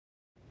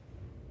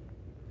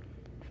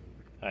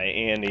Hi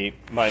Andy,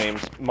 my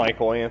name's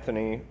Michael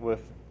Anthony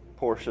with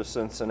Porsche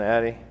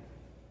Cincinnati.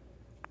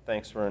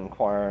 Thanks for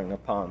inquiring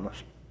upon the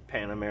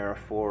Panamera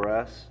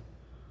 4S.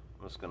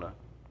 I'm just going to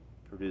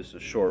produce a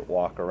short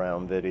walk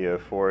around video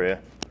for you,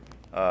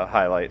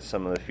 highlight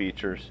some of the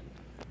features.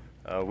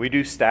 We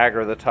do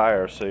stagger the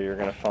tires, so you're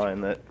going to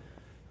find that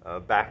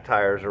back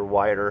tires are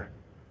wider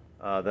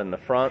than the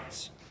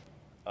fronts.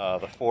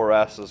 The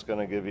 4S is going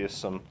to give you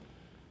some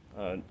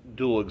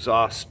dual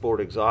exhaust, sport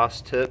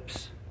exhaust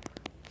tips.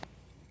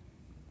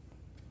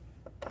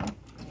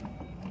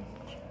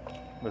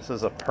 This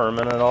is a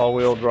permanent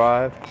all-wheel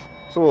drive.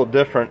 It's a little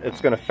different. It's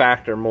going to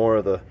factor more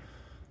of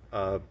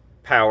the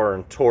power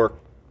and torque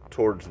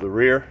towards the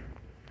rear.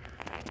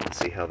 Let's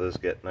see how those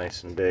get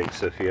nice and big.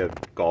 So if you have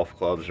golf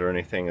clubs or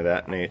anything of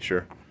that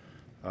nature.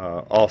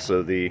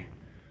 Also, the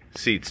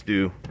seats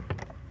do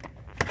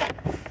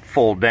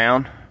fold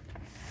down,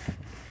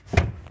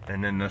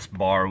 and then this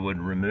bar would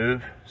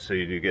remove, so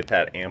you do get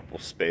that ample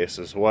space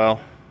as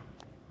well.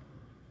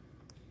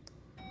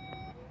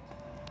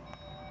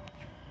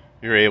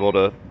 You're able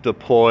to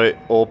deploy,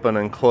 open,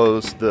 and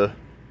close the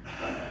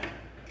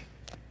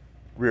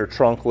rear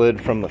trunk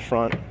lid from the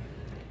front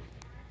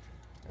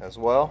as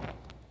well.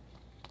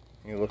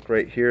 You look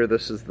right here,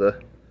 this is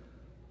the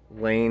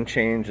lane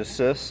change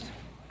assist.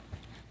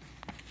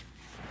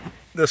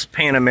 This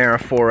Panamera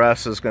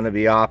 4S is going to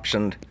be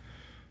optioned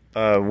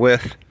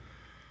with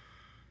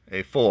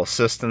a full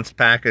assistance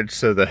package,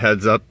 so the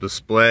heads-up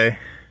display,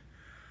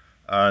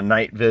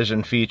 night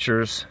vision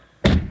features,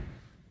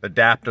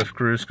 adaptive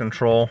cruise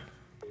control.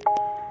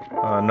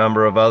 A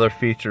number of other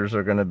features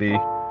are going to be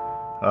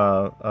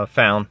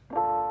found.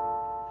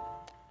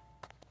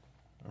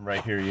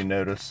 Right here you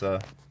notice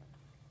a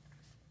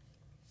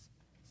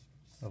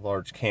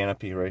large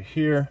canopy right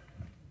here.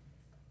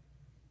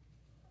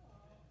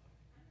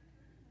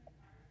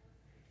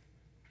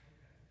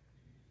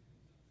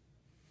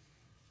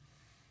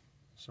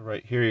 So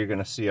right here you're going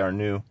to see our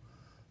new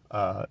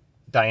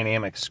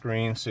dynamic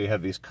screen. So you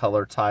have these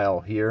color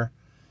tile here.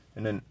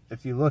 And then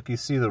if you look, you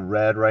see the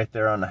red right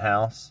there on the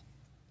house.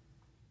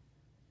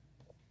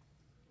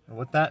 And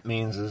what that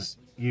means is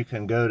you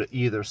can go to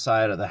either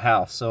side of the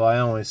house. So I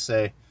always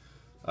say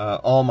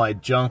all my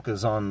junk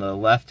is on the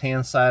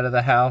left-hand side of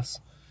the house,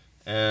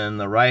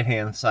 and the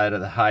right-hand side of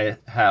the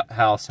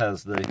house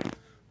has the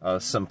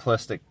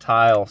simplistic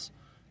tiles.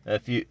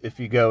 If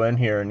you go in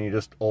here and you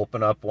just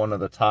open up one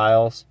of the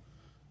tiles,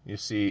 you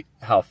see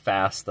how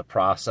fast the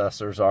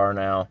processors are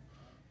now.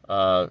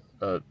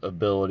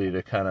 Ability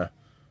to kind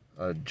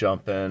of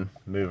jump in,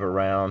 move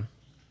around,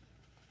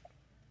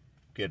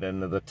 get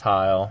into the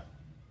tile,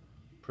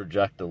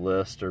 project a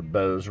list or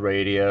Bose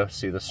radio,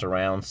 see the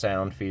surround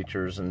sound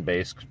features and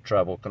bass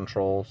treble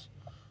controls.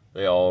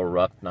 They all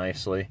erupt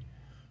nicely.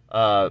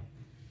 Apple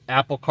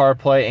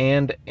CarPlay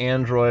and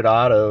Android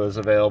Auto is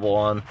available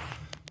on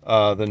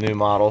the new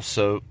model,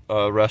 so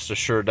rest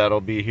assured that'll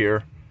be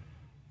here.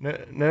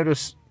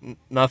 Notice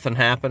nothing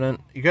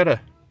happening. You gotta,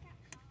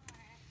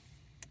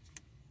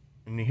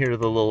 and you hear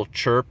the little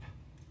chirp,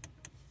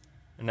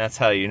 and that's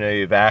how you know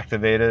you've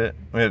activated it.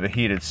 We have a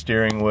heated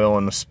steering wheel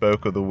and the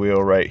spoke of the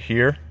wheel right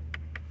here.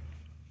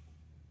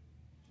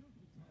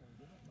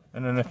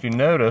 And then if you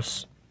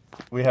notice,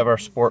 we have our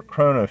Sport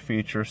Chrono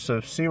feature.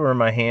 So see where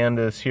my hand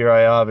is here?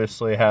 I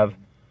obviously have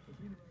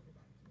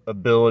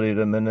ability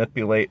to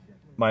manipulate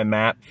my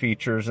map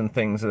features and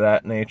things of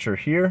that nature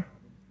here.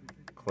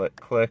 Click,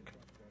 click,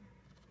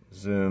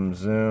 zoom,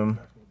 zoom,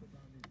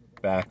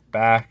 back,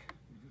 back.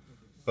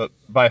 But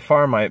by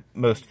far my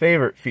most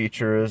favorite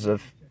feature is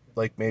if,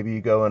 like, maybe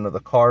you go into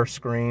the car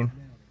screen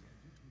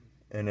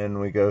and then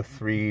we go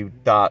 3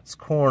 dots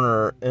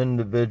corner,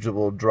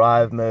 individual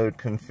drive mode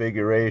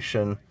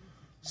configuration,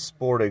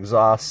 sport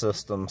exhaust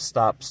system,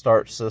 stop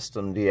start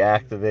system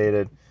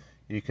deactivated.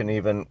 You can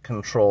even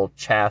control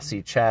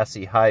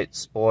chassis height,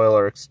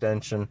 spoiler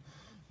extension.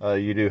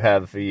 You do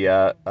have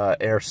the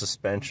air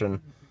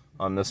suspension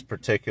on this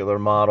particular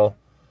model,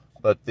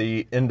 but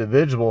the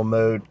individual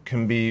mode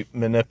can be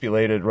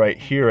manipulated right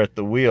here at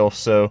the wheel.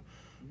 So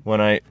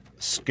when I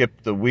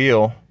skip the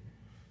wheel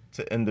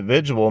to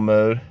individual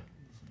mode,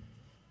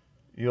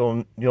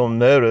 you'll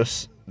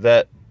notice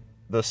that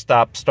the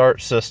stop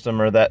start system,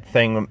 or that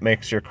thing that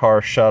makes your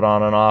car shut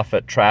on and off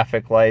at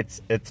traffic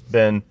lights, it's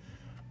been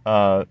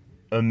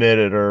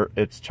omitted or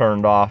it's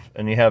turned off,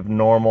 and you have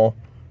normal,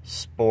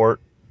 sport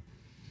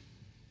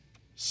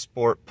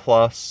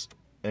plus,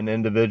 and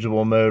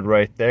individual mode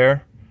right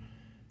there.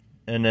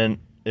 And then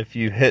if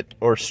you hit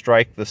or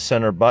strike the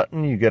center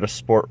button, you get a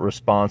sport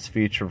response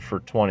feature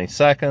for 20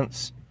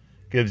 seconds.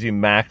 Gives you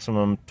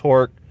maximum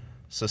torque,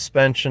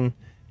 suspension,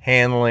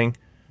 handling,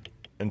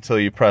 until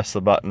you press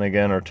the button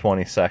again or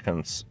 20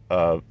 seconds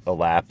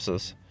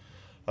elapses.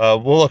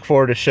 We'll look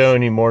forward to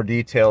showing you more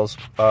details.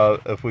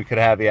 If we could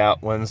have you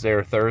out Wednesday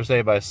or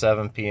Thursday by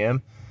 7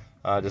 p.m.,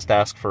 just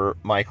ask for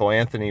Michael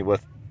Anthony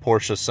with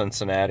Porsche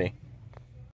Cincinnati.